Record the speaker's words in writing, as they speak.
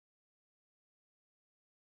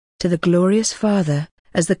to the glorious Father,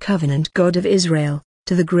 as the covenant God of Israel,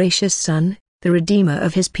 to the gracious Son, the Redeemer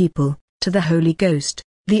of his people, to the Holy Ghost,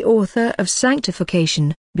 the author of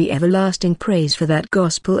sanctification, be everlasting praise for that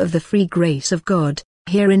gospel of the free grace of God,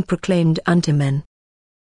 herein proclaimed unto men.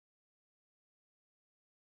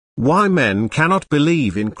 Why men cannot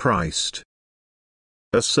believe in Christ.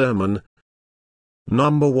 A sermon.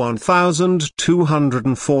 Number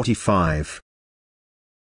 1245.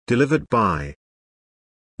 Delivered by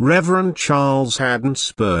Reverend Charles Haddon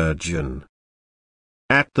Spurgeon.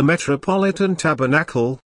 At the Metropolitan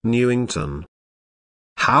Tabernacle, Newington.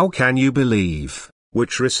 How can you believe,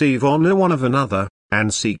 which receive honor one of another,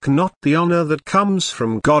 and seek not the honor that comes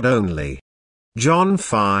from God only? John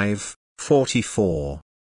 5:44.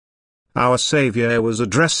 Our Savior was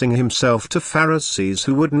addressing himself to Pharisees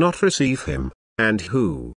who would not receive him, and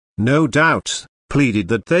who, no doubt, pleaded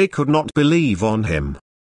that they could not believe on him.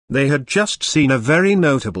 They had just seen a very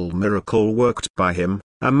notable miracle worked by him.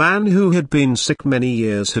 A man who had been sick many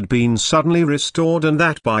years had been suddenly restored, and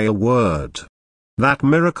that by a word. That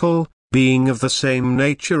miracle, being of the same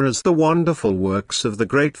nature as the wonderful works of the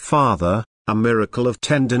great Father, a miracle of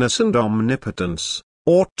tenderness and omnipotence,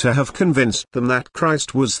 ought to have convinced them that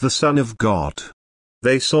Christ was the Son of God.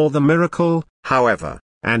 They saw the miracle, however,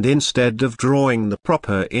 and instead of drawing the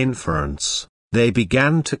proper inference, they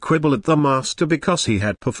began to quibble at the Master because he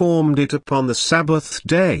had performed it upon the Sabbath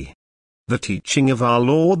day. The teaching of our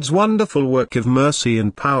Lord's wonderful work of mercy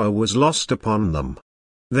and power was lost upon them.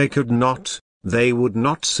 They would not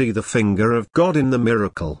see the finger of God in the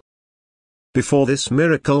miracle. Before this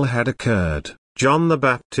miracle had occurred, John the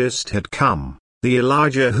Baptist had come, the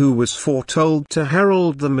Elijah who was foretold to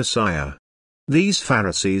herald the Messiah. These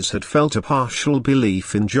Pharisees had felt a partial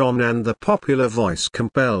belief in John, and the popular voice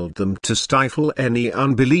compelled them to stifle any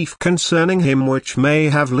unbelief concerning him which may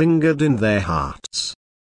have lingered in their hearts.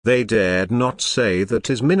 They dared not say that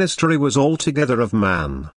his ministry was altogether of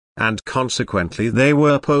man, and consequently they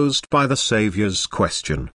were posed by the Saviour's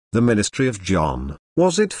question, the ministry of John,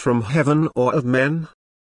 was it from heaven or of men?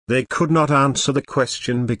 They could not answer the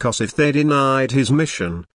question because if they denied his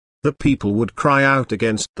mission, the people would cry out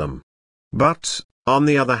against them. But, on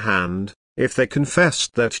the other hand, if they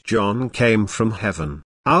confessed that John came from heaven,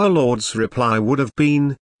 our Lord's reply would have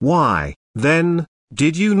been, "Why, then,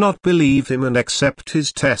 did you not believe him and accept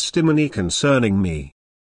his testimony concerning me?"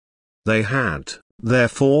 They had,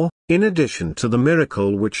 therefore, in addition to the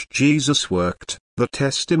miracle which Jesus worked, the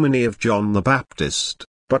testimony of John the Baptist,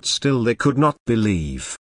 but still they could not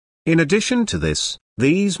believe. In addition to this,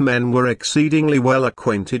 these men were exceedingly well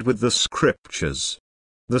acquainted with the Scriptures.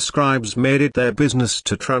 The scribes made it their business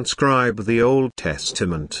to transcribe the Old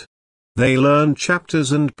Testament. They learned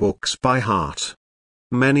chapters and books by heart.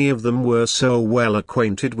 Many of them were so well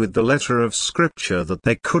acquainted with the letter of Scripture that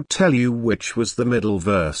they could tell you which was the middle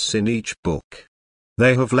verse in each book.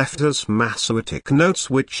 They have left us Masoretic notes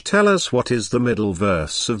which tell us what is the middle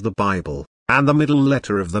verse of the Bible, and the middle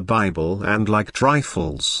letter of the Bible, and like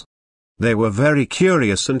trifles. They were very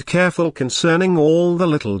curious and careful concerning all the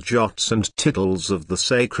little jots and tittles of the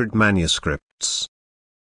sacred manuscripts.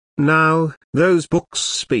 Now, those books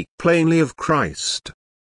speak plainly of Christ.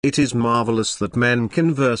 It is marvelous that men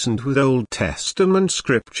conversant with Old Testament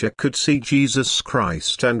Scripture could see Jesus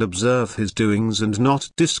Christ and observe his doings and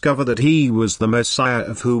not discover that he was the Messiah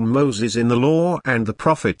of whom Moses in the law and the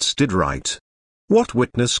prophets did write. What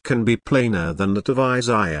witness can be plainer than that of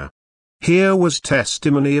Isaiah? Here was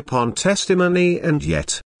testimony upon testimony, and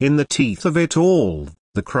yet, in the teeth of it all,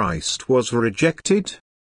 the Christ was rejected.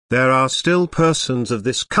 There are still persons of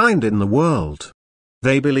this kind in the world.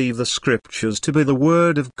 They believe the Scriptures to be the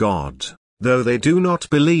Word of God, though they do not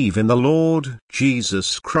believe in the Lord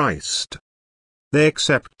Jesus Christ. They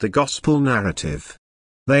accept the gospel narrative.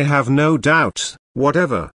 They have no doubt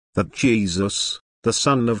whatever that Jesus, the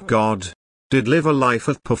Son of God, did live a life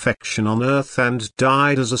of perfection on earth and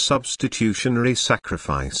died as a substitutionary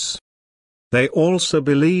sacrifice. They also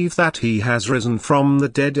believe that he has risen from the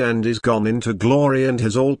dead and is gone into glory and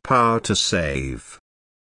has all power to save.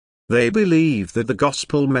 They believe that the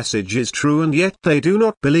gospel message is true, and yet they do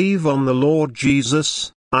not believe on the Lord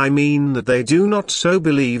Jesus. I mean that they do not so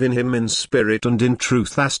believe in him in spirit and in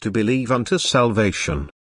truth as to believe unto salvation.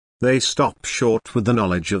 They stop short with the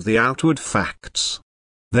knowledge of the outward facts.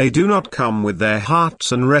 They do not come with their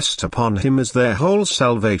hearts and rest upon him as their whole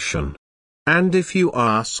salvation. And if you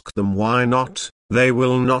ask them why not, they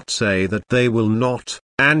will not say that they will not,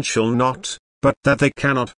 and shall not, but that they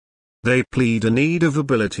cannot. They plead a need of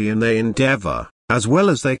ability, and they endeavor, as well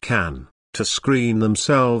as they can, to screen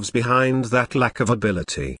themselves behind that lack of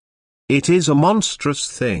ability. It is a monstrous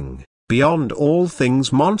thing, beyond all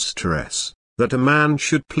things monstrous, that a man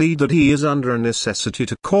should plead that he is under a necessity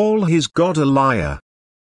to call his God a liar.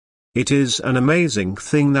 It is an amazing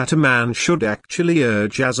thing that a man should actually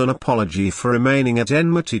urge as an apology for remaining at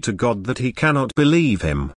enmity to God that he cannot believe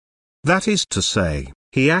him. That is to say,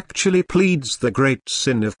 he actually pleads the great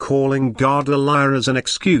sin of calling God a liar as an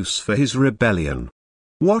excuse for his rebellion.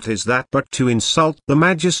 What is that but to insult the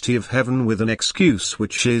majesty of heaven with an excuse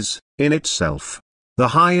which is, in itself, the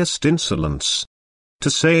highest insolence? To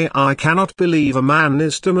say I cannot believe a man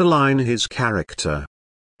is to malign his character.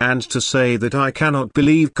 And to say that I cannot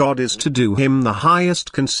believe God is to do him the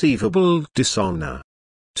highest conceivable dishonor.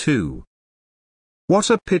 2. What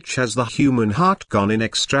a pitch has the human heart gone in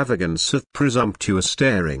extravagance of presumptuous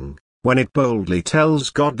daring, when it boldly tells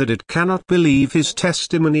God that it cannot believe his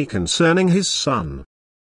testimony concerning his Son.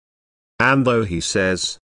 And though he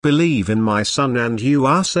says, "Believe in my Son and you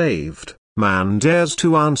are saved," man dares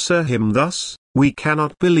to answer him thus, "We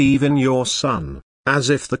cannot believe in your Son," as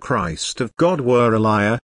if the Christ of God were a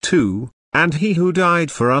liar. 2. And he who died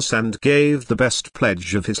for us and gave the best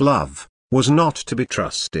pledge of his love, was not to be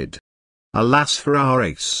trusted. Alas for our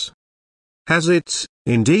race! Has it,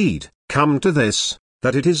 indeed, come to this,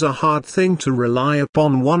 that it is a hard thing to rely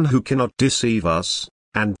upon one who cannot deceive us,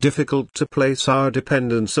 and difficult to place our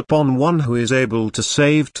dependence upon one who is able to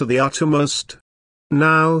save to the uttermost?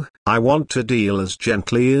 Now, I want to deal as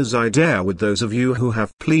gently as I dare with those of you who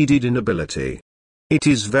have pleaded inability. It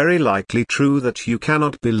is very likely true that you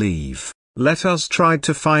cannot believe. Let us try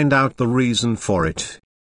to find out the reason for it.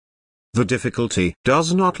 The difficulty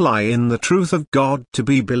does not lie in the truth of God to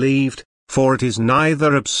be believed, for it is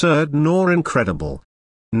neither absurd nor incredible.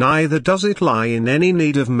 Neither does it lie in any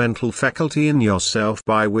need of mental faculty in yourself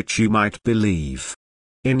by which you might believe.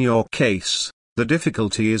 In your case, the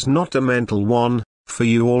difficulty is not a mental one, for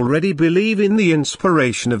you already believe in the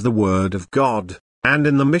inspiration of the Word of God, and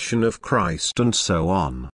in the mission of Christ and so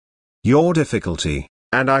on. Your difficulty,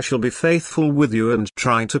 and I shall be faithful with you and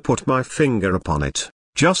try to put my finger upon it,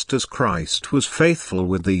 just as Christ was faithful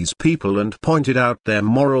with these people and pointed out their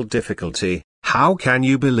moral difficulty, how can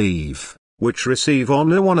you believe, which receive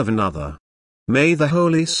honor one of another? May the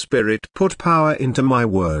Holy Spirit put power into my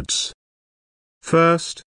words.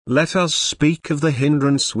 First, let us speak of the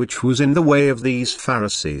hindrance which was in the way of these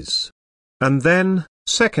Pharisees. And then,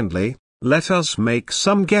 secondly, let us make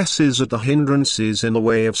some guesses at the hindrances in the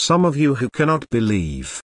way of some of you who cannot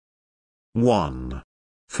believe. 1.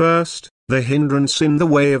 First, the hindrance in the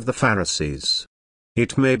way of the Pharisees.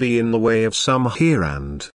 It may be in the way of some here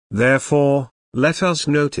and, therefore, let us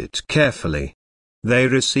note it carefully. They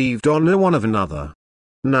received honor one of another.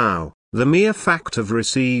 Now, the mere fact of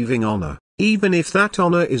receiving honor, even if that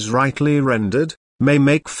honor is rightly rendered, may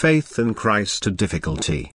make faith in Christ a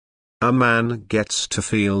difficulty. A man gets to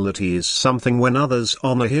feel that he is something when others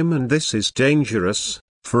honor him, and this is dangerous,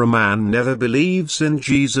 for a man never believes in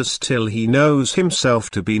Jesus till he knows himself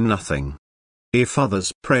to be nothing. If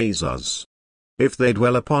others praise us, if they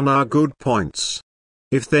dwell upon our good points,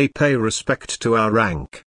 if they pay respect to our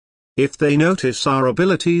rank, if they notice our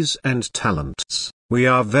abilities and talents, we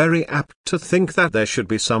are very apt to think that there should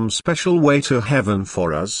be some special way to heaven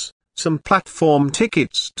for us, some platform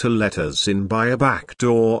tickets to let us in by a back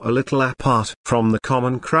door a little apart from the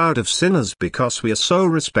common crowd of sinners because we are so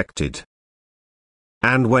respected.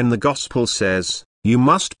 And when the gospel says, you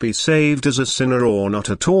must be saved as a sinner or not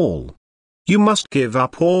at all, you must give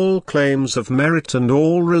up all claims of merit and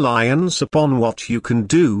all reliance upon what you can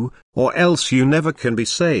do, or else you never can be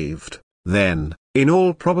saved, then, in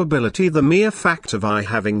all probability the mere fact of I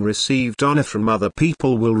having received honor from other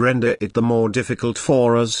people will render it the more difficult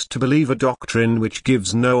for us to believe a doctrine which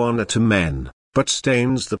gives no honor to men, but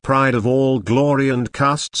stains the pride of all glory and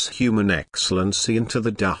casts human excellency into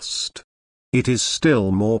the dust. It is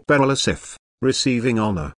still more perilous if, receiving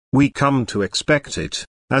honor, we come to expect it,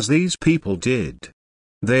 as these people did.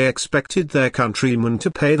 They expected their countrymen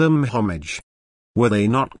to pay them homage. Were they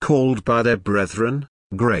not called by their brethren,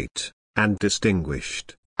 great, and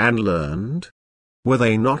distinguished, and learned? Were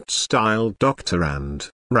they not styled doctor and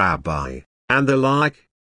rabbi, and the like?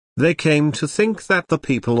 They came to think that the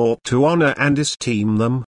people ought to honor and esteem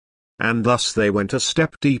them. And thus they went a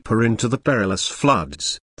step deeper into the perilous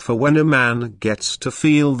floods, for when a man gets to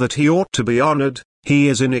feel that he ought to be honored, he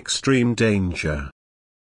is in extreme danger.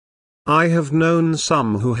 I have known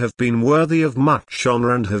some who have been worthy of much honor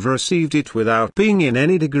and have received it without being in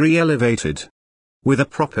any degree elevated. With a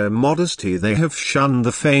proper modesty they have shunned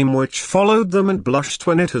the fame which followed them and blushed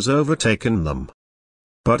when it has overtaken them.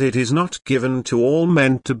 But it is not given to all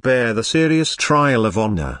men to bear the serious trial of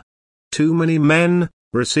honor. Too many men,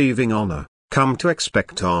 receiving honor, come to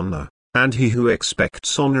expect honor, and he who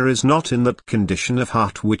expects honor is not in that condition of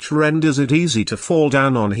heart which renders it easy to fall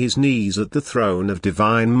down on his knees at the throne of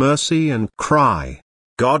divine mercy and cry,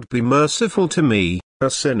 God be merciful to me, a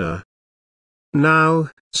sinner. Now,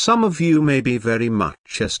 some of you may be very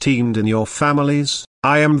much esteemed in your families.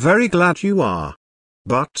 I am very glad you are.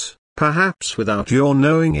 But, perhaps without your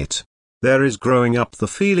knowing it, there is growing up the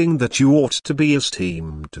feeling that you ought to be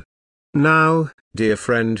esteemed. Now, dear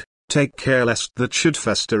friend, take care lest that should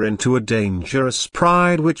fester into a dangerous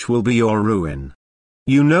pride which will be your ruin.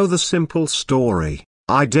 You know the simple story,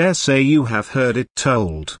 I dare say you have heard it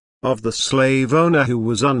told, of the slave owner who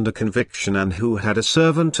was under conviction and who had a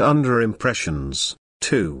servant under impressions,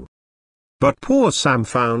 too. But poor Sam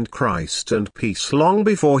found Christ and peace long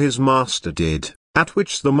before his master did, at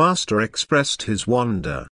which the master expressed his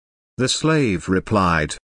wonder. The slave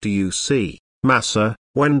replied, Do you see, Massa,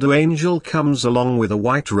 when the angel comes along with a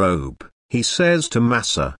white robe, he says to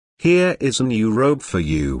Massa, Here is a new robe for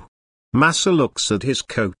you. Massa looks at his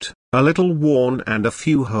coat, a little worn and a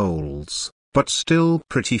few holes, but still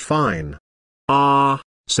pretty fine. Ah,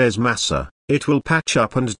 says Massa, it will patch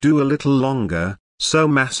up and do a little longer, so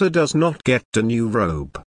Massa does not get a new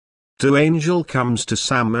robe. The angel comes to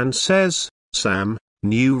Sam and says, Sam,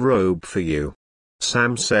 new robe for you.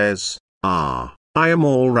 Sam says, Ah, I am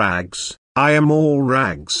all rags, I am all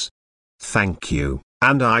rags. Thank you,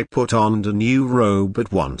 and I put on the new robe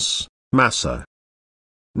at once, Massa.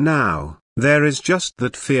 Now, there is just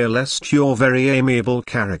that fear lest your very amiable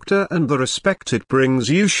character and the respect it brings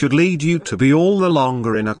you should lead you to be all the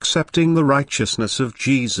longer in accepting the righteousness of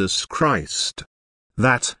Jesus Christ.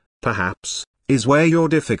 That, perhaps, is where your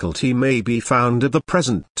difficulty may be found at the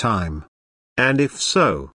present time. And if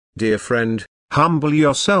so, dear friend, humble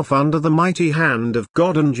yourself under the mighty hand of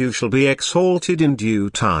God and you shall be exalted in due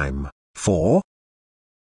time, for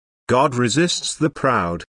God resists the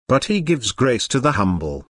proud, but he gives grace to the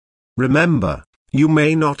humble. Remember, you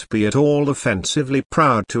may not be at all offensively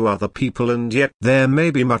proud to other people and yet there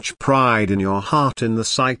may be much pride in your heart in the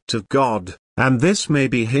sight of God, and this may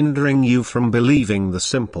be hindering you from believing the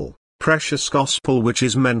simple, precious gospel which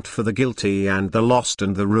is meant for the guilty and the lost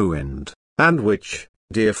and the ruined, and which,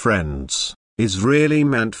 dear friends, is really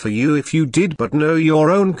meant for you if you did but know your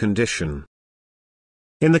own condition.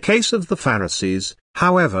 In the case of the Pharisees,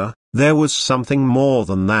 however, there was something more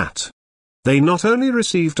than that. They not only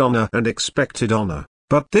received honor and expected honor,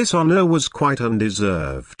 but this honor was quite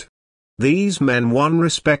undeserved. These men won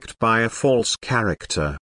respect by a false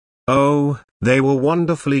character. Oh, they were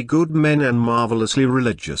wonderfully good men and marvelously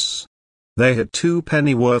religious. They had 2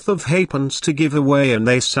 pennyworth of halfpence to give away and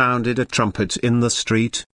they sounded a trumpet in the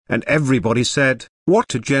street, and everybody said,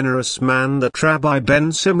 What a generous man that Rabbi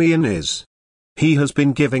Ben Simeon is. He has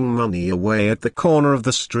been giving money away at the corner of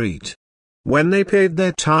the street. When they paid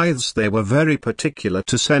their tithes they were very particular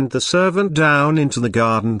to send the servant down into the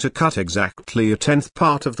garden to cut exactly a 10th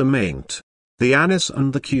part of the mint, the anise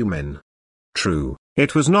and the cumin. True,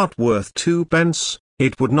 it was not worth 2 pence,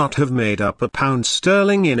 it would not have made up £1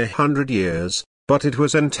 sterling in 100 years, but it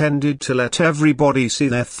was intended to let everybody see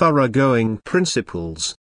their thoroughgoing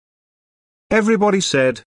principles. Everybody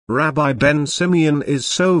said, Rabbi Ben Simeon is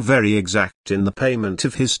so very exact in the payment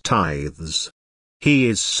of his tithes. He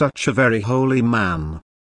is such a very holy man.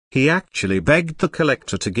 He actually begged the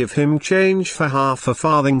collector to give him change for half a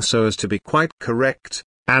farthing so as to be quite correct,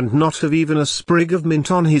 and not have even a sprig of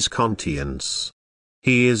mint on his conscience.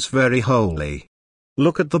 He is very holy.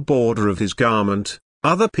 Look at the border of his garment.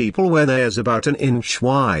 Other people wear theirs about an inch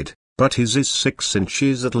wide, but his is 6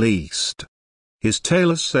 inches at least. His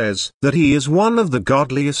tailor says that he is one of the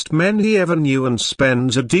godliest men he ever knew and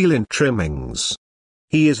spends a deal in trimmings.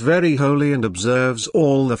 He is very holy and observes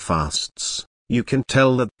all the fasts. You can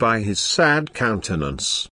tell that by his sad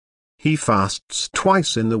countenance. He fasts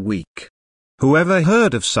twice in the week. Whoever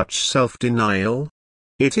heard of such self-denial?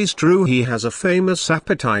 It is true he has a famous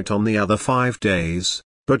appetite on the other 5 days,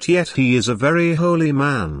 but yet he is a very holy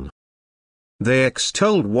man. They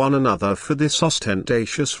extolled one another for this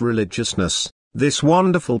ostentatious religiousness, this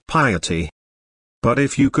wonderful piety. But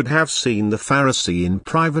if you could have seen the Pharisee in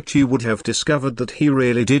private you would have discovered that he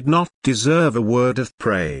really did not deserve a word of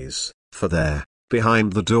praise, for there,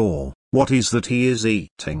 behind the door, what is that he is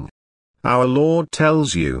eating? Our Lord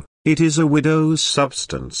tells you, it is a widow's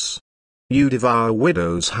substance. You devour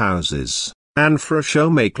widows' houses, and for a show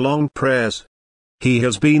make long prayers. He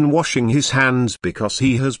has been washing his hands because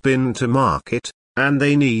he has been to market, and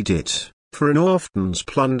they need it, for an orphan's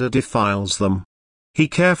plunder defiles them. He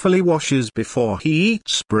carefully washes before he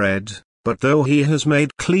eats bread, but though he has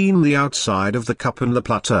made clean the outside of the cup and the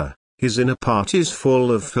platter, his inner part is full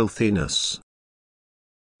of filthiness.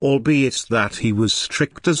 albeit that he was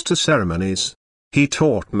strict as to ceremonies. He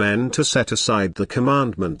taught men to set aside the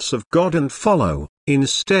commandments of God and follow,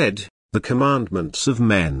 instead, the commandments of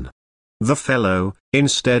men. The fellow,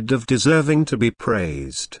 instead of deserving to be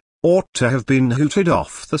praised, ought to have been hooted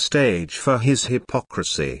off the stage for his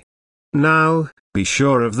hypocrisy. Now, be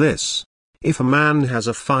sure of this. If a man has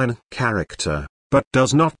a fine character, but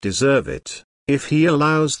does not deserve it, if he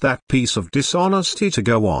allows that piece of dishonesty to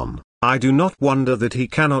go on, I do not wonder that he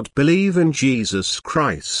cannot believe in Jesus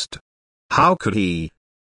Christ. How could he?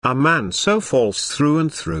 A man so false through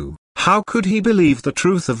and through, how could he believe the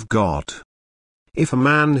truth of God? If a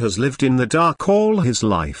man has lived in the dark all his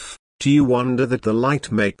life, do you wonder that the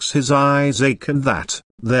light makes his eyes ache and that,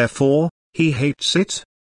 therefore, he hates it?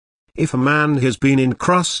 If a man has been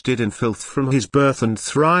encrusted in filth from his birth and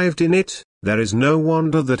thrived in it, there is no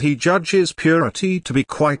wonder that he judges purity to be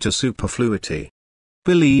quite a superfluity.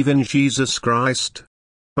 Believe in Jesus Christ.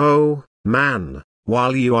 Oh, man,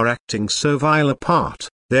 while you are acting so vile a part,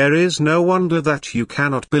 there is no wonder that you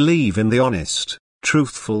cannot believe in the honest,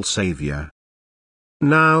 truthful Saviour.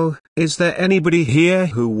 Now, is there anybody here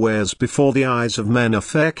who wears before the eyes of men a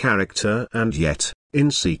fair character and yet, in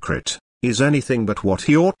secret, is anything but what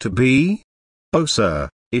he ought to be? Oh sir,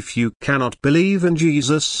 if you cannot believe in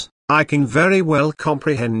Jesus, I can very well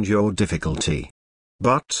comprehend your difficulty.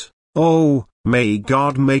 But, oh, may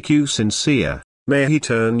God make you sincere, may he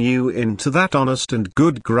turn you into that honest and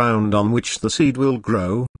good ground on which the seed will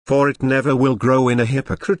grow, for it never will grow in a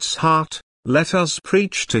hypocrite's heart. Let us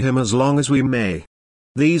preach to him as long as we may.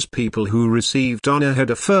 These people who received honor had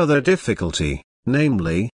a further difficulty,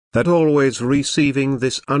 namely, that always receiving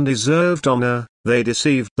this undeserved honor, they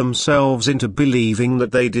deceived themselves into believing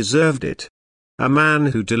that they deserved it. A man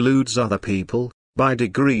who deludes other people, by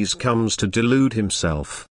degrees comes to delude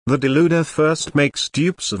himself. The deluder first makes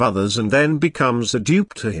dupes of others and then becomes a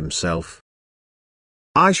dupe to himself.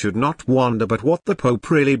 I should not wonder but what the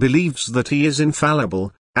Pope really believes, that he is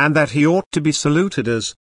infallible, and that he ought to be saluted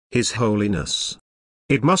as His Holiness.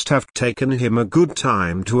 It must have taken him a good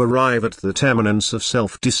time to arrive at that eminence of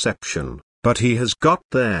self-deception, but he has got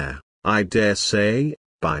there, I dare say,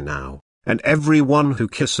 by now, and everyone who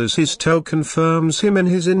kisses his toe confirms him in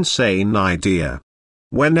his insane idea.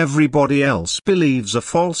 When everybody else believes a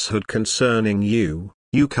falsehood concerning you,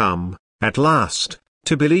 you come, at last,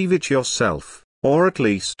 to believe it yourself, or at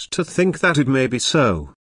least to think that it may be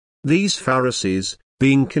so. These Pharisees,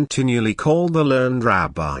 being continually called the learned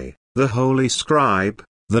rabbi, the holy scribe,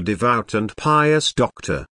 the devout and pious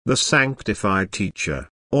doctor, the sanctified teacher,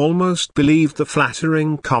 almost believed the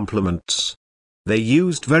flattering compliments. They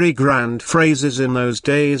used very grand phrases in those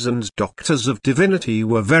days, and doctors of divinity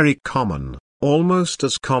were very common, almost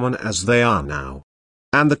as common as they are now.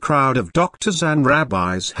 And the crowd of doctors and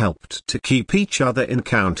rabbis helped to keep each other in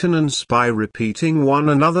countenance by repeating one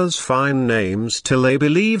another's fine names till they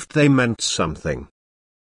believed they meant something.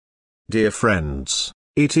 Dear friends,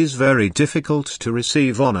 it is very difficult to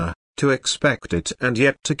receive honor, to expect it and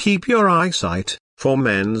yet to keep your eyesight, for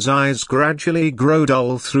men's eyes gradually grow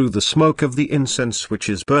dull through the smoke of the incense which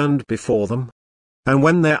is burned before them. And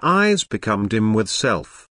when their eyes become dim with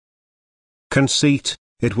self-conceit,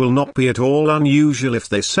 it will not be at all unusual if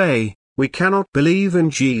they say, "We cannot believe in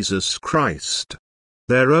Jesus Christ."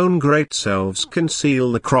 Their own great selves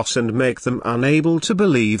conceal the cross and make them unable to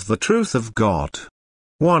believe the truth of God.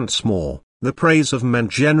 Once more, the praise of men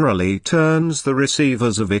generally turns the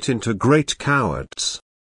receivers of it into great cowards.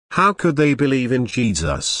 How could they believe in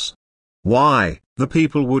Jesus? Why, the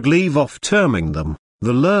people would leave off terming them,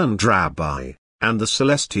 the learned rabbi, and the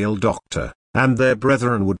celestial doctor, and their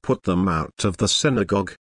brethren would put them out of the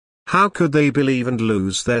synagogue. How could they believe and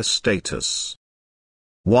lose their status?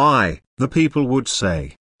 Why, the people would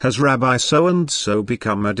say, has Rabbi so-and-so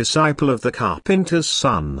become a disciple of the carpenter's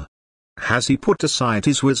son? Has he put aside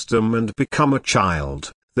his wisdom and become a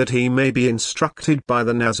child, that he may be instructed by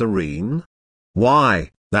the Nazarene?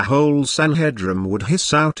 Why, the whole Sanhedrin would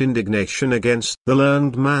hiss out indignation against the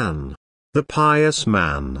learned man, the pious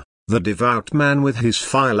man, the devout man with his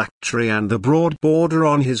phylactery and the broad border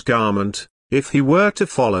on his garment, if he were to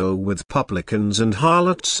follow with publicans and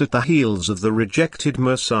harlots at the heels of the rejected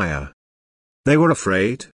Messiah. They were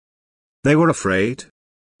afraid. They were afraid.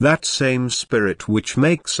 That same spirit which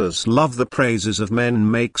makes us love the praises of men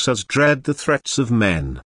makes us dread the threats of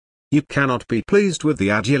men. You cannot be pleased with the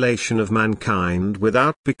adulation of mankind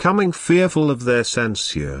without becoming fearful of their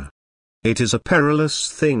censure. It is a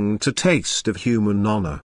perilous thing to taste of human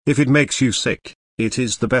honor. If it makes you sick, it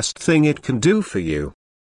is the best thing it can do for you.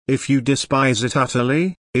 If you despise it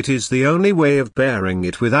utterly, it is the only way of bearing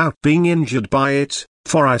it without being injured by it,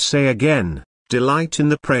 for I say again, Delight in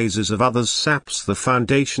the praises of others saps the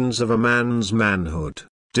foundations of a man's manhood.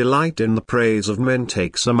 Delight in the praise of men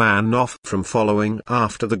takes a man off from following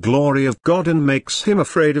after the glory of God and makes him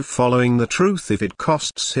afraid of following the truth if it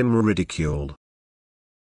costs him ridicule.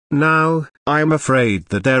 Now, I am afraid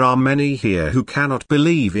that there are many here who cannot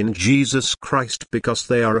believe in Jesus Christ because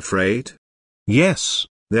they are afraid. Yes,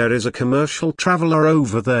 there is a commercial traveler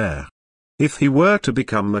over there. If he were to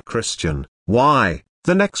become a Christian, why,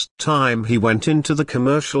 the next time he went into the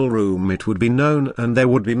commercial room it would be known and there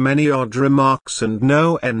would be many odd remarks and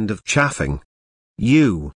no end of chaffing.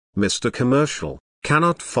 You, Mr. Commercial,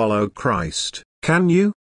 cannot follow Christ, can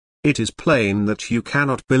you? It is plain that you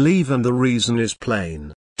cannot believe and the reason is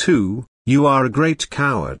plain, too, you are a great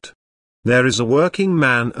coward. There is a working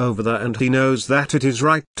man over there and he knows that it is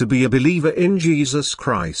right to be a believer in Jesus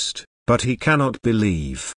Christ, but he cannot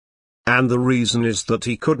believe. And the reason is that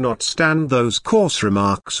he could not stand those coarse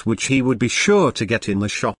remarks which he would be sure to get in the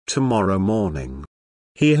shop tomorrow morning.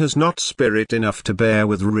 He has not spirit enough to bear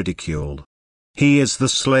with ridicule. He is the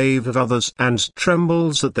slave of others and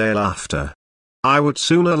trembles at their laughter. I would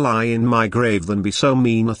sooner lie in my grave than be so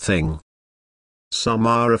mean a thing. Some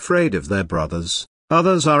are afraid of their brothers,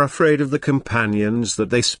 others are afraid of the companions that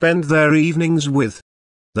they spend their evenings with.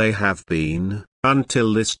 They have been,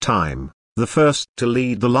 until this time, the first to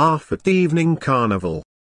lead the laugh at the evening carnival.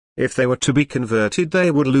 If they were to be converted they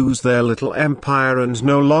would lose their little empire and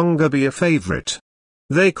no longer be a favorite.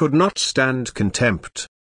 They could not stand contempt.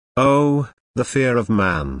 Oh, the fear of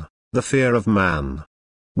man, the fear of man.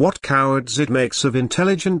 What cowards it makes of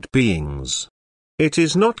intelligent beings. It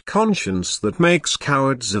is not conscience that makes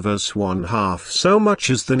cowards of us one half so much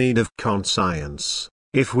as the need of conscience.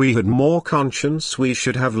 If we had more conscience we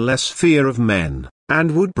should have less fear of men,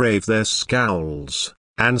 and would brave their scowls,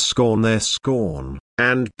 and scorn their scorn,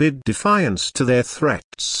 and bid defiance to their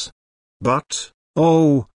threats. But,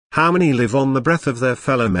 oh, how many live on the breath of their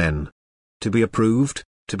fellow men? To be approved,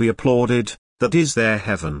 to be applauded, that is their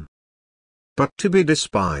heaven. But to be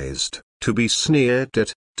despised, to be sneered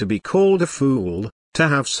at, to be called a fool, to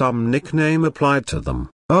have some nickname applied to them,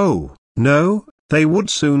 oh, no, they would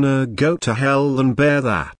sooner go to hell than bear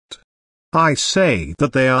that. I say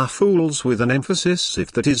that they are fools with an emphasis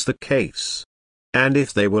if that is the case. And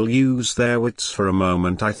if they will use their wits for a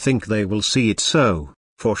moment I think they will see it so,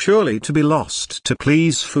 for surely to be lost to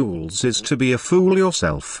please fools is to be a fool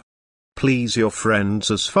yourself. Please your friends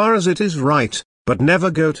as far as it is right, but never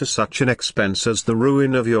go to such an expense as the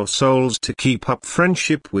ruin of your souls to keep up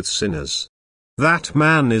friendship with sinners. That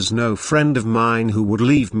man is no friend of mine who would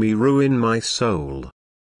leave me ruin my soul.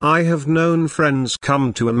 I have known friends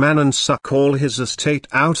come to a man and suck all his estate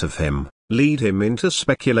out of him, lead him into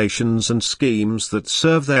speculations and schemes that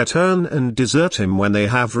serve their turn and desert him when they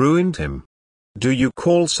have ruined him. Do you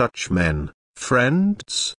call such men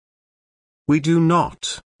friends? We do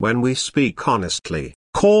not, when we speak honestly,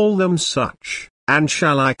 call them such, and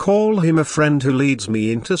shall I call him a friend who leads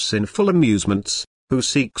me into sinful amusements, who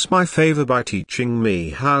seeks my favor by teaching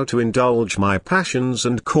me how to indulge my passions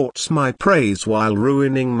and courts my praise while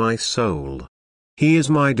ruining my soul? He is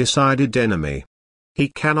my decided enemy. He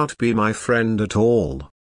cannot be my friend at all.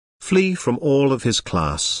 Flee from all of his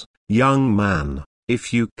class, young man,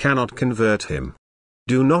 if you cannot convert him.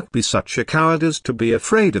 Do not be such a coward as to be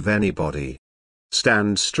afraid of anybody.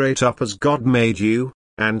 Stand straight up as God made you,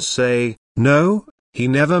 and say, no, he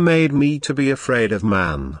never made me to be afraid of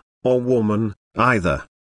man, or woman, either.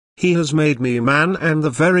 He has made me a man and the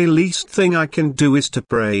very least thing I can do is to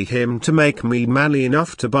pray him to make me manly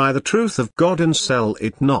enough to buy the truth of God and sell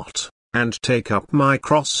it not, and take up my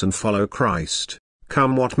cross and follow Christ,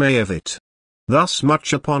 come what may of it. Thus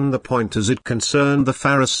much upon the point as it concerned the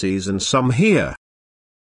Pharisees and some here.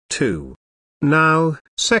 2. Now,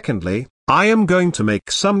 secondly, I am going to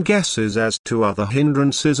make some guesses as to other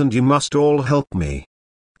hindrances and you must all help me.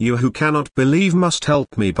 You who cannot believe must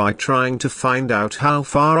help me by trying to find out how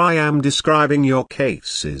far I am describing your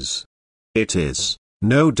cases. It is,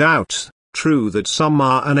 no doubt, true that some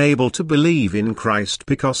are unable to believe in Christ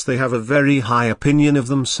because they have a very high opinion of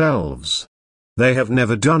themselves. They have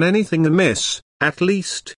never done anything amiss, at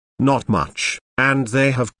least, not much, and they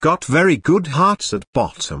have got very good hearts at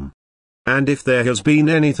bottom. And if there has been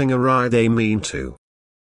anything awry they mean to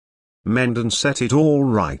mend and set it all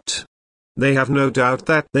right. They have no doubt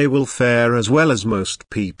that they will fare as well as most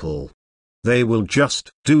people. They will just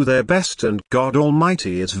do their best and God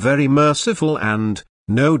Almighty is very merciful and,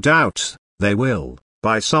 no doubt, they will,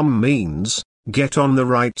 by some means, get on the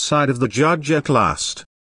right side of the judge at last.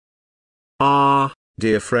 Ah,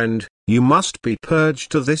 dear friend, you must be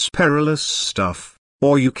purged of this perilous stuff,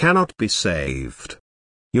 or you cannot be saved.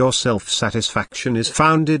 Your self-satisfaction is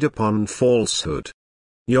founded upon falsehood.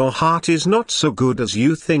 Your heart is not so good as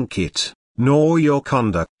you think it, nor your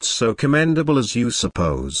conduct so commendable as you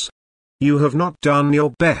suppose. You have not done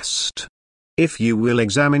your best. If you will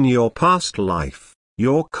examine your past life,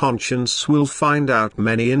 your conscience will find out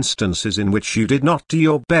many instances in which you did not do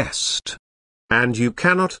your best. And you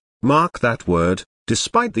cannot, mark that word,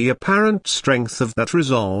 despite the apparent strength of that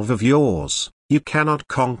resolve of yours, you cannot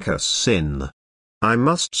conquer sin. I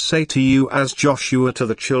must say to you as Joshua to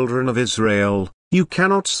the children of Israel, you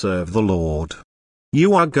cannot serve the Lord.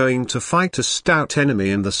 You are going to fight a stout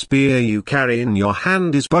enemy, and the spear you carry in your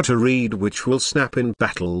hand is but a reed which will snap in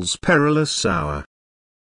battle's perilous hour.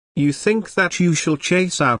 You think that you shall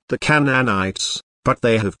chase out the Canaanites, but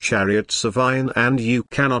they have chariots of iron and you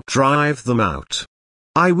cannot drive them out.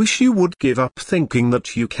 I wish you would give up thinking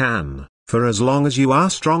that you can, for as long as you are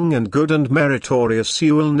strong and good and meritorious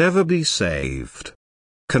you will never be saved.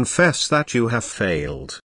 Confess that you have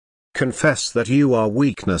failed. Confess that you are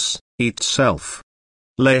weakness itself.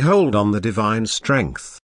 Lay hold on the divine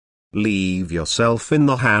strength. Leave yourself in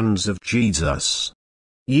the hands of Jesus.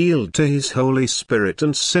 Yield to His Holy Spirit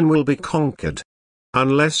and sin will be conquered.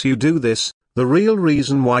 Unless you do this, the real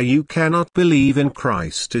reason why you cannot believe in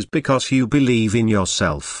Christ is because you believe in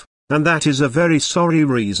yourself, and that is a very sorry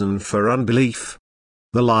reason for unbelief.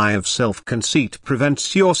 The lie of self-conceit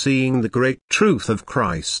prevents your seeing the great truth of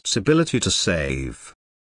Christ's ability to save.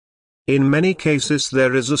 In many cases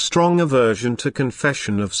there is a strong aversion to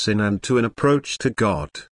confession of sin and to an approach to God,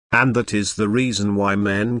 and that is the reason why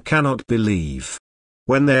men cannot believe.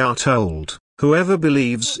 When they are told, "Whoever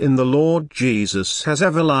believes in the Lord Jesus has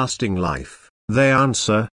everlasting life," they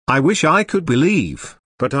answer, "I wish I could believe,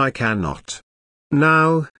 but I cannot."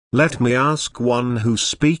 Now, let me ask one who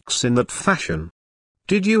speaks in that fashion.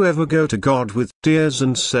 Did you ever go to God with tears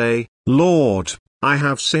and say, "Lord, I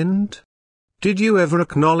have sinned"? Did you ever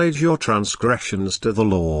acknowledge your transgressions to the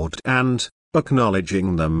Lord and,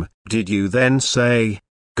 acknowledging them, did you then say,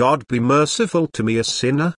 "God be merciful to me a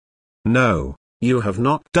sinner"? No, you have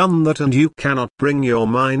not done that and you cannot bring your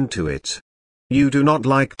mind to it. You do not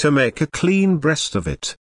like to make a clean breast of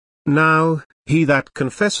it. Now, he that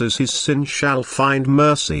confesses his sin shall find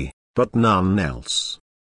mercy, but none else.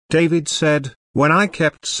 David said, "When I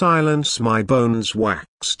kept silence my bones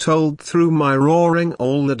waxed old through my roaring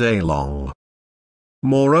all the day long."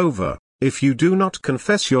 Moreover, if you do not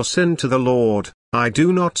confess your sin to the Lord, I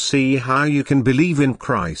do not see how you can believe in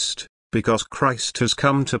Christ, because Christ has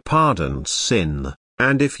come to pardon sin,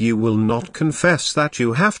 and if you will not confess that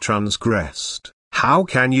you have transgressed, how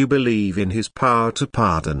can you believe in His power to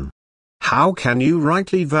pardon? How can you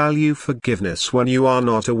rightly value forgiveness when you are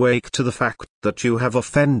not awake to the fact that you have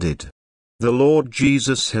offended? The Lord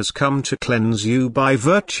Jesus has come to cleanse you by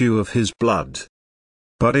virtue of His blood.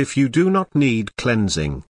 But if you do not need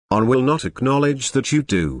cleansing, and will not acknowledge that you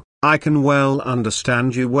do, I can well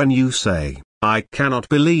understand you when you say, "I cannot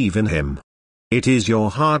believe in Him." It is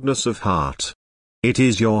your hardness of heart. It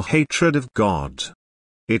is your hatred of God.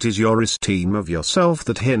 It is your esteem of yourself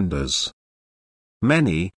that hinders.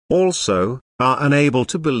 Many, also, are unable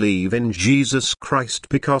to believe in Jesus Christ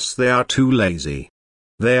because they are too lazy.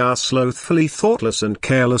 They are slothfully thoughtless and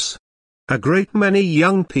careless. A great many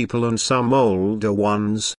young people and some older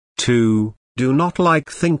ones, too, do not like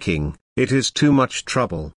thinking. It is too much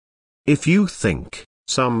trouble. If you think,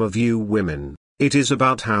 some of you women, it is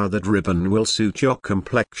about how that ribbon will suit your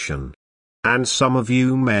complexion. And some of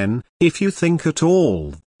you men, if you think at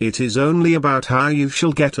all, it is only about how you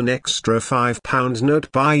shall get an extra £5 note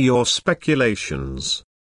by your speculations.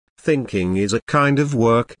 Thinking is a kind of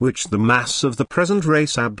work which the mass of the present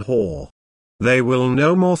race abhor. They will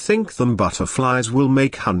no more think than butterflies will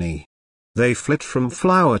make honey. They flit from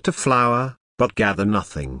flower to flower, but gather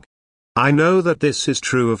nothing. I know that this is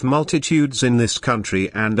true of multitudes in this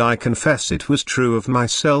country, and I confess it was true of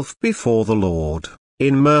myself before the Lord,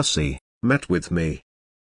 in mercy, met with me.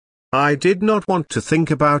 I did not want to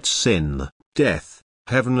think about sin, death,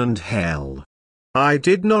 heaven and hell. I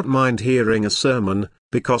did not mind hearing a sermon,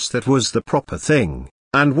 because that was the proper thing,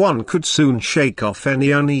 and one could soon shake off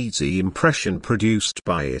any uneasy impression produced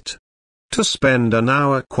by it. To spend an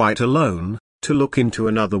hour quite alone, to look into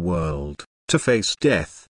another world, to face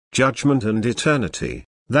death, judgment and eternity,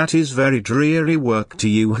 that is very dreary work to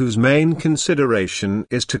you whose main consideration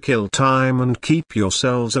is to kill time and keep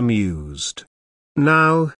yourselves amused.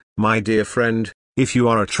 Now, my dear friend, if you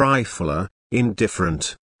are a trifler,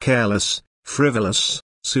 indifferent, careless, frivolous,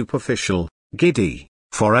 superficial, giddy,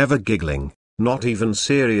 forever giggling, not even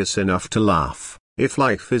serious enough to laugh, if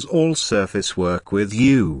life is all surface work with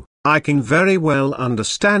you, I can very well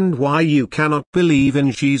understand why you cannot believe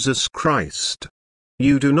in Jesus Christ.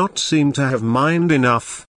 You do not seem to have mind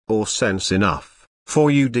enough, or sense enough,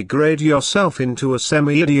 for you degrade yourself into a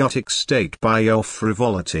semi-idiotic state by your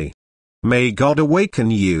frivolity. May God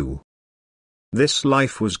awaken you. This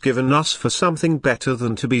life was given us for something better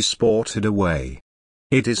than to be sported away.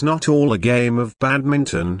 It is not all a game of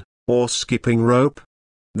badminton, or skipping rope.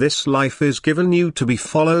 This life is given you to be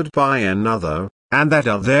followed by another, and that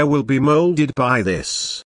other will be molded by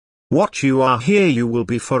this. What you are here you will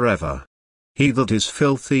be forever. He that is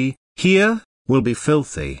filthy, here, will be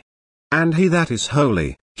filthy. And he that is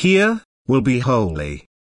holy, here, will be holy.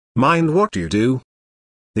 Mind what you do.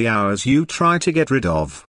 The hours you try to get rid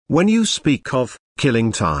of, when you speak of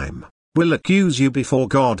killing time, will accuse you before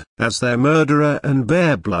God as their murderer and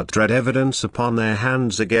bear blood-red evidence upon their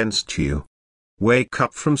hands against you. Wake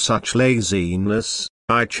up from such laziness,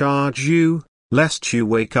 I charge you, lest you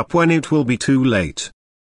wake up when it will be too late.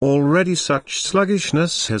 Already such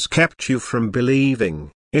sluggishness has kept you from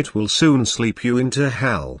believing, it will soon sleep you into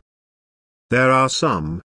hell. There are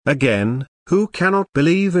some, again, who cannot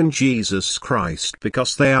believe in Jesus Christ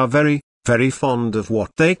because they are very, very fond of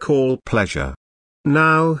what they call pleasure.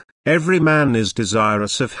 Now, every man is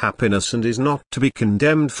desirous of happiness and is not to be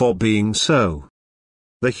condemned for being so.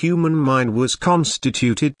 The human mind was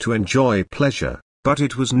constituted to enjoy pleasure, but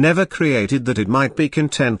it was never created that it might be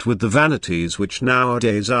content with the vanities which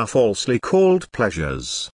nowadays are falsely called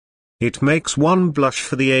pleasures. It makes one blush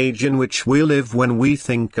for the age in which we live when we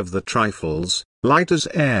think of the trifles, light as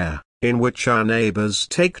air, in which our neighbors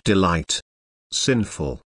take delight.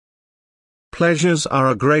 Sinful pleasures are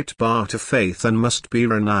a great bar to faith and must be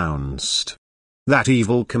renounced. That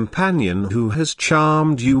evil companion who has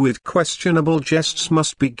charmed you with questionable jests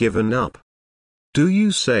must be given up. Do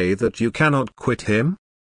you say that you cannot quit him?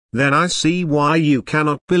 Then I see why you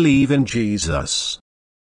cannot believe in Jesus.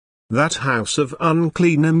 That house of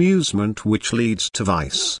unclean amusement which leads to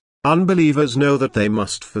vice, unbelievers know that they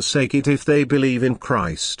must forsake it if they believe in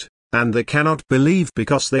Christ, and they cannot believe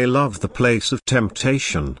because they love the place of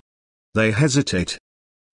temptation. They hesitate.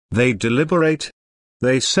 They deliberate.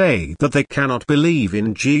 They say that they cannot believe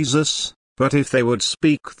in Jesus, but if they would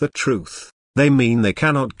speak the truth, they mean they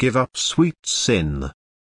cannot give up sweet sin.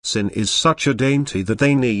 Sin is such a dainty that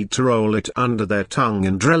they need to roll it under their tongue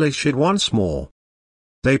and relish it once more.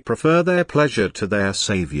 They prefer their pleasure to their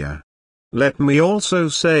Savior. Let me also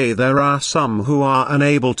say there are some who are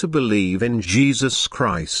unable to believe in Jesus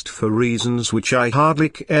Christ for reasons which I hardly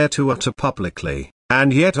care to utter publicly,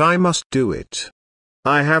 and yet I must do it.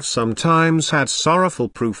 I have sometimes had sorrowful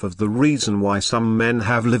proof of the reason why some men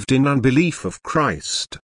have lived in unbelief of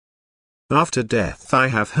Christ. After death I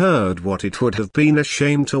have heard what it would have been a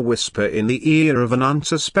shame to whisper in the ear of an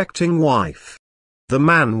unsuspecting wife. The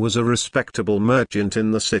man was a respectable merchant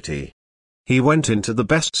in the city. He went into the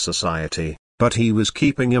best society, but he was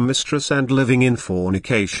keeping a mistress and living in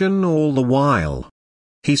fornication all the while.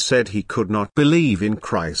 He said he could not believe in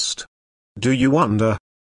Christ. Do you wonder?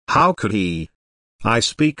 How could he? I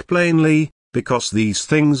speak plainly, because these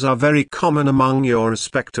things are very common among your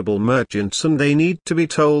respectable merchants and they need to be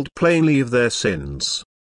told plainly of their sins.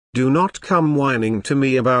 Do not come whining to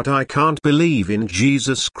me about I can't believe in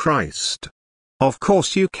Jesus Christ. Of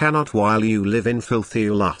course you cannot while you live in filthy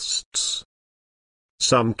lusts.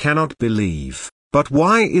 Some cannot believe, but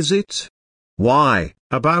why is it? Why,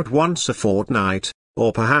 about once a fortnight,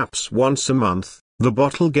 or perhaps once a month, the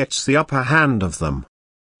bottle gets the upper hand of them.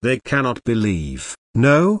 They cannot believe,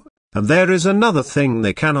 no, and there is another thing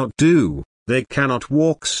they cannot do, they cannot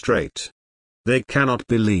walk straight. They cannot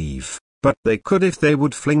believe, but they could if they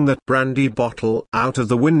would fling that brandy bottle out of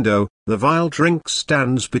the window. The vile drink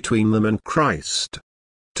stands between them and Christ.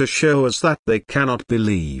 To show us that they cannot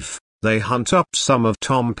believe, they hunt up some of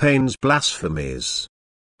Tom Paine's blasphemies.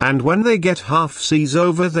 And when they get half-seas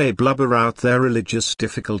over they blubber out their religious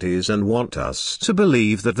difficulties and want us to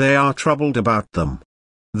believe that they are troubled about them.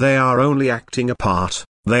 They are only acting a part,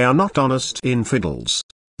 they are not honest infidels.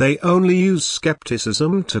 They only use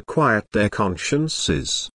skepticism to quiet their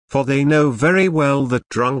consciences, for they know very well that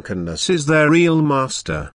drunkenness is their real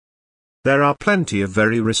master. There are plenty of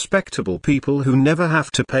very respectable people who never have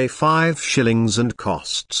to pay 5 shillings and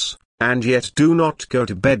costs, and yet do not go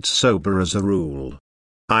to bed sober as a rule.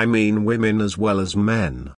 I mean women as well as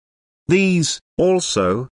men. These,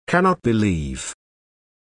 also, cannot believe.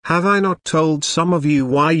 Have I not told some of you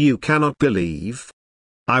why you cannot believe?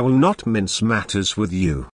 I will not mince matters with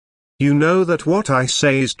you. You know that what I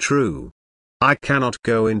say is true. I cannot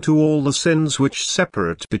go into all the sins which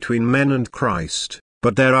separate between men and Christ,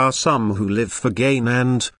 but there are some who live for gain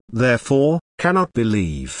and, therefore, cannot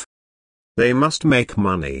believe. they must make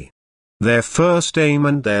money. Their first aim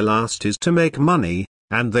and their last is to make money,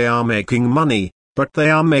 and they are making money, but they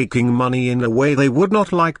are making money in a way they would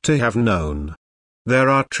not like to have known. There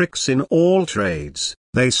are tricks in all trades,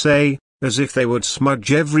 they say, as if they would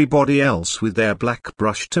smudge everybody else with their black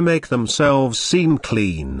brush to make themselves seem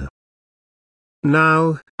clean.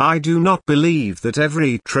 Now, I do not believe that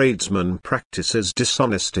every tradesman practices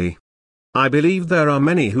dishonesty. I believe there are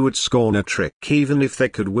many who would scorn a trick even if they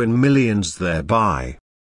could win millions thereby.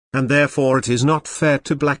 And therefore it is not fair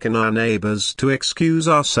to blacken our neighbors to excuse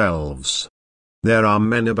ourselves. There are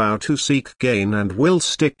men about who seek gain and will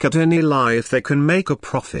stick at any lie if they can make a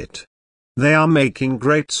profit. They are making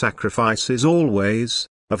great sacrifices always,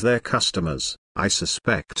 of their customers, I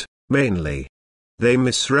suspect, mainly. They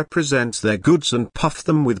misrepresent their goods and puff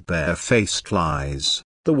them with bare-faced lies.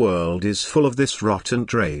 The world is full of this rotten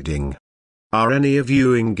trading. Are any of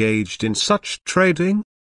you engaged in such trading?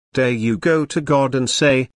 Dare you go to God and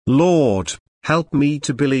say, Lord, help me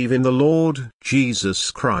to believe in the Lord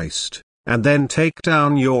Jesus Christ, and then take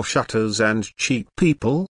down your shutters and cheat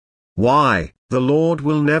people? Why, the Lord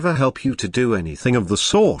will never help you to do anything of the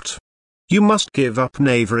sort. You must give up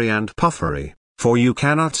knavery and puffery, for you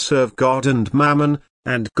cannot serve God and mammon,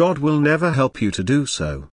 and God will never help you to do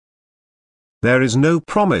so. There is no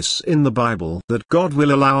promise in the Bible that God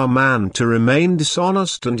will allow a man to remain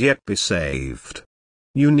dishonest and yet be saved.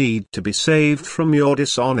 You need to be saved from your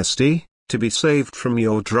dishonesty, to be saved from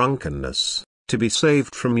your drunkenness, to be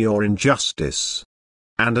saved from your injustice.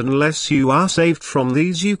 And unless you are saved from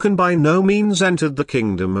these, you can by no means enter the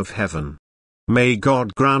kingdom of heaven. May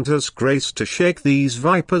God grant us grace to shake these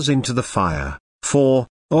vipers into the fire, for,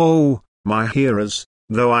 oh, my hearers,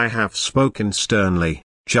 though I have spoken sternly,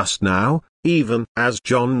 just now, even as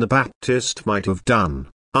John the Baptist might have done,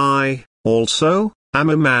 I, also, am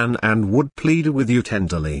a man and would plead with you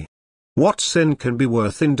tenderly. What sin can be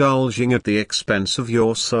worth indulging at the expense of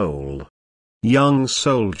your soul? Young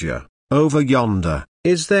soldier, over yonder,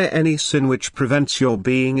 is there any sin which prevents your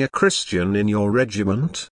being a Christian in your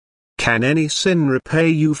regiment? Can any sin repay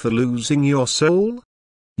you for losing your soul?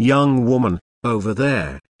 Young woman, over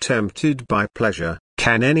there, tempted by pleasure,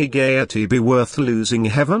 can any gaiety be worth losing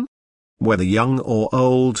heaven? Whether young or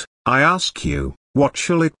old, I ask you, what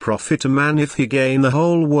shall it profit a man if he gain the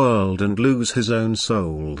whole world and lose his own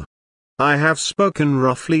soul? I have spoken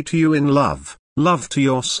roughly to you in love, love to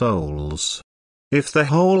your souls. If the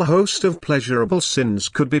whole host of pleasurable sins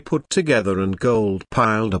could be put together and gold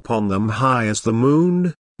piled upon them high as the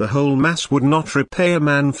moon, the whole mass would not repay a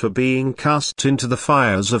man for being cast into the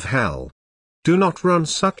fires of hell. Do not run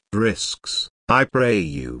such risks, I pray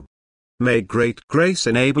you. May great grace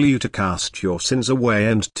enable you to cast your sins away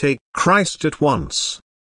and take Christ at once.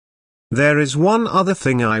 There is one other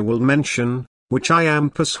thing I will mention, which I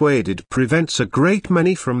am persuaded prevents a great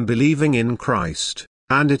many from believing in Christ,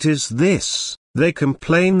 and it is this: they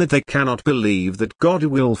complain that they cannot believe that God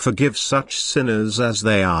will forgive such sinners as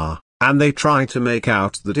they are, and they try to make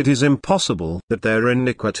out that it is impossible that their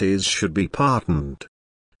iniquities should be pardoned.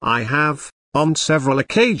 I have, on several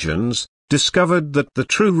occasions, discovered that the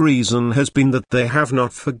true reason has been that they have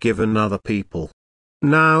not forgiven other people.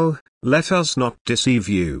 Now, let us not deceive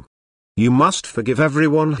you. You must forgive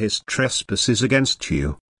everyone his trespasses against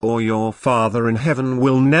you, or your Father in heaven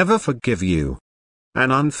will never forgive you.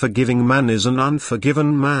 An unforgiving man is an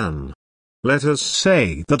unforgiven man. Let us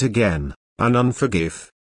say that again, an unforgiving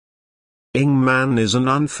man is an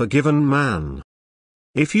unforgiven man.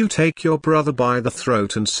 If you take your brother by the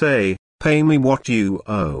throat and say, "Pay me what you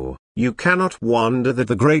owe," you cannot wonder that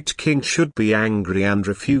the great king should be angry and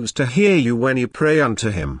refuse to hear you when you pray unto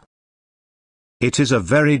him. It is a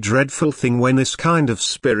very dreadful thing when this kind of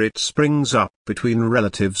spirit springs up between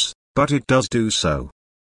relatives, but it does do so.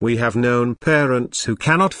 We have known parents who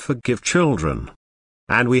cannot forgive children.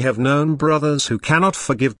 And we have known brothers who cannot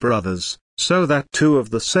forgive brothers, so that two of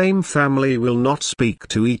the same family will not speak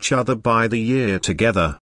to each other by the year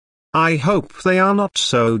together. I hope they are not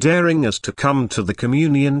so daring as to come to the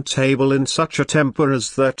communion table in such a temper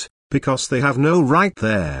as that, because they have no right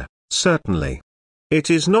there, certainly. It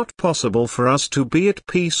is not possible for us to be at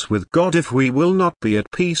peace with God if we will not be at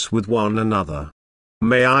peace with one another.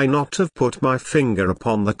 May I not have put my finger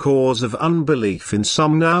upon the cause of unbelief in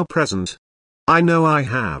some now present? I know I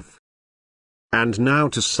have. And now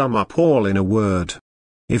to sum up all in a word.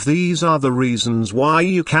 If these are the reasons why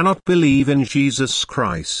you cannot believe in Jesus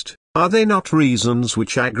Christ, are they not reasons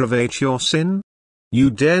which aggravate your sin? You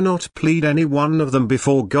dare not plead any one of them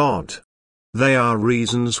before God. They are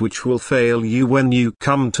reasons which will fail you when you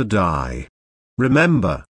come to die.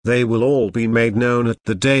 Remember, they will all be made known at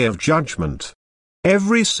the day of judgment.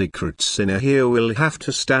 Every secret sinner here will have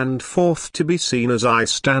to stand forth to be seen as I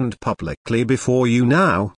stand publicly before you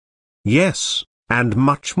now. Yes, and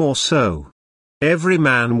much more so. Every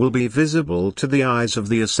man will be visible to the eyes of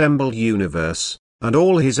the assembled universe, and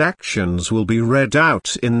all his actions will be read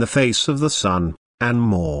out in the face of the sun, and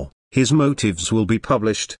more, his motives will be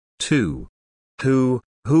published, too.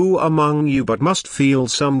 Who among you but must feel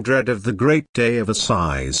some dread of the great day of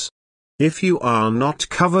assize? If you are not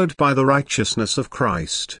covered by the righteousness of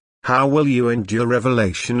Christ, how will you endure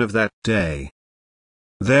revelation of that day?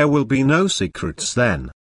 There will be no secrets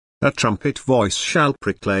then. A trumpet voice shall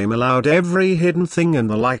proclaim aloud every hidden thing, and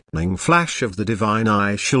the lightning flash of the divine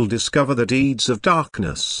eye shall discover the deeds of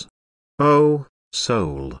darkness. Oh,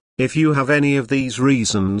 soul, if you have any of these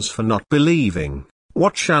reasons for not believing,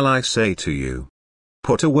 what shall I say to you?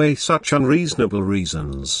 Put away such unreasonable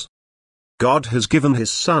reasons. God has given his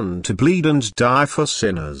Son to bleed and die for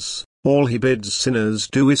sinners. All he bids sinners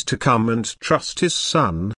do is to come and trust his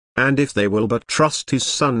Son, and if they will but trust his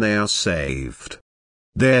Son they are saved.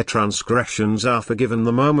 Their transgressions are forgiven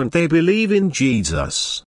the moment they believe in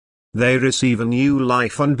Jesus. They receive a new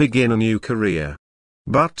life and begin a new career.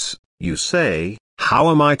 But, you say, how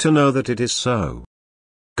am I to know that it is so?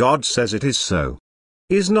 God says it is so.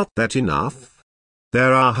 Is not that enough?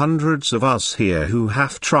 There are hundreds of us here who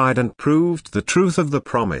have tried and proved the truth of the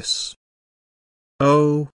promise.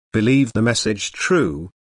 Oh, believe the message true.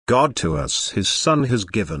 God to us his Son has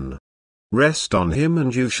given. Rest on him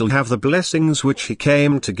and you shall have the blessings which he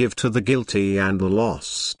came to give to the guilty and the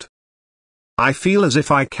lost. I feel as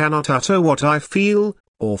if I cannot utter what I feel,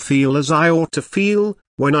 or feel as I ought to feel,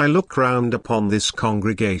 when I look round upon this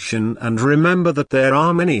congregation and remember that there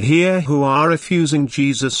are many here who are refusing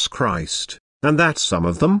Jesus Christ, and that some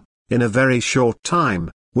of them, in a very short time,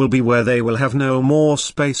 will be where they will have no more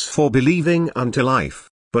space for believing unto life,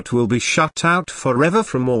 but will be shut out forever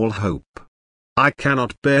from all hope. I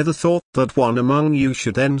cannot bear the thought that one among you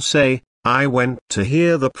should then say, I went to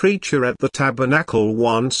hear the preacher at the tabernacle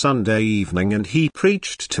one Sunday evening and he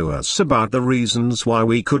preached to us about the reasons why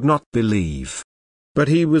we could not believe. But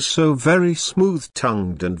he was so very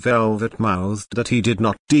smooth-tongued and velvet-mouthed that he did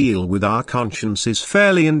not deal with our consciences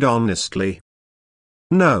fairly and honestly.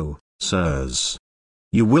 No, sirs.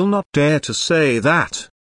 You will not dare to say that.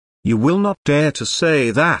 You will not dare to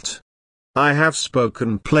say that. I have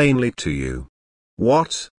spoken plainly to you.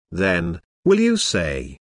 What, then, will you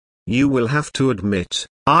say? You will have to admit,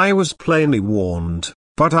 I was plainly warned,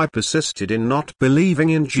 but I persisted in not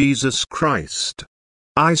believing in Jesus Christ.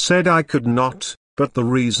 I said I could not, but the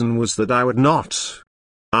reason was that I would not.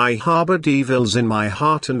 I harbored evils in my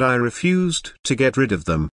heart and I refused to get rid of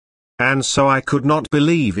them. And so I could not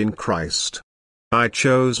believe in Christ. I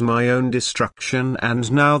chose my own destruction,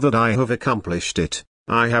 and now that I have accomplished it,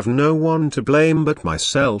 I have no one to blame but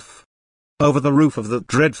myself. Over the roof of that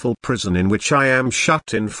dreadful prison in which I am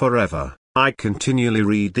shut in forever, I continually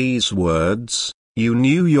read these words, you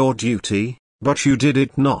knew your duty, but you did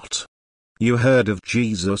it not. You heard of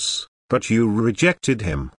Jesus, but you rejected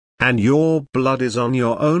him, and your blood is on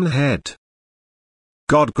your own head.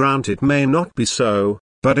 God grant it may not be so,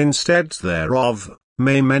 but instead thereof,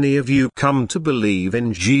 may many of you come to believe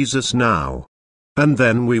in Jesus now. And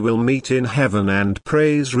then we will meet in heaven and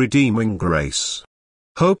praise redeeming grace.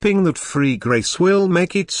 Hoping that free grace will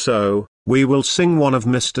make it so, we will sing one of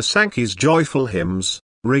Mr. Sankey's joyful hymns,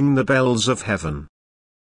 Ring the Bells of Heaven.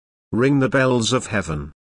 Ring the bells of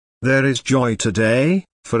heaven. There is joy today,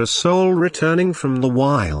 for a soul returning from the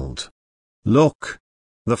wild. Look!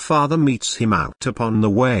 The Father meets him out upon the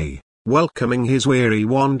way, welcoming his weary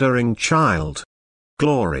wandering child.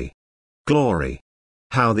 Glory! Glory!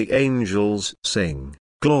 How the angels sing,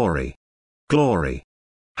 glory! Glory!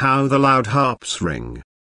 How the loud harps ring.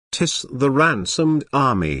 'Tis the ransomed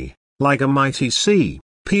army, like a mighty sea,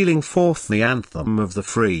 pealing forth the anthem of the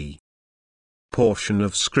free. Portion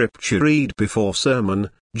of Scripture read before sermon,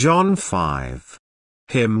 John 5.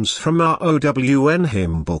 Hymns from our OWN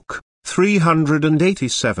hymn book,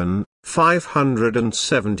 387,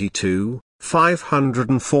 572,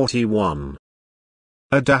 541.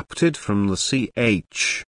 Adapted from the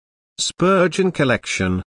C.H. Spurgeon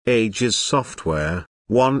Collection, Ages Software,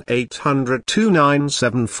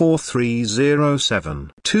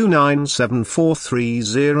 1-800-297-4307,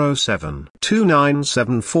 297-4307,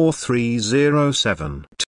 297-4307.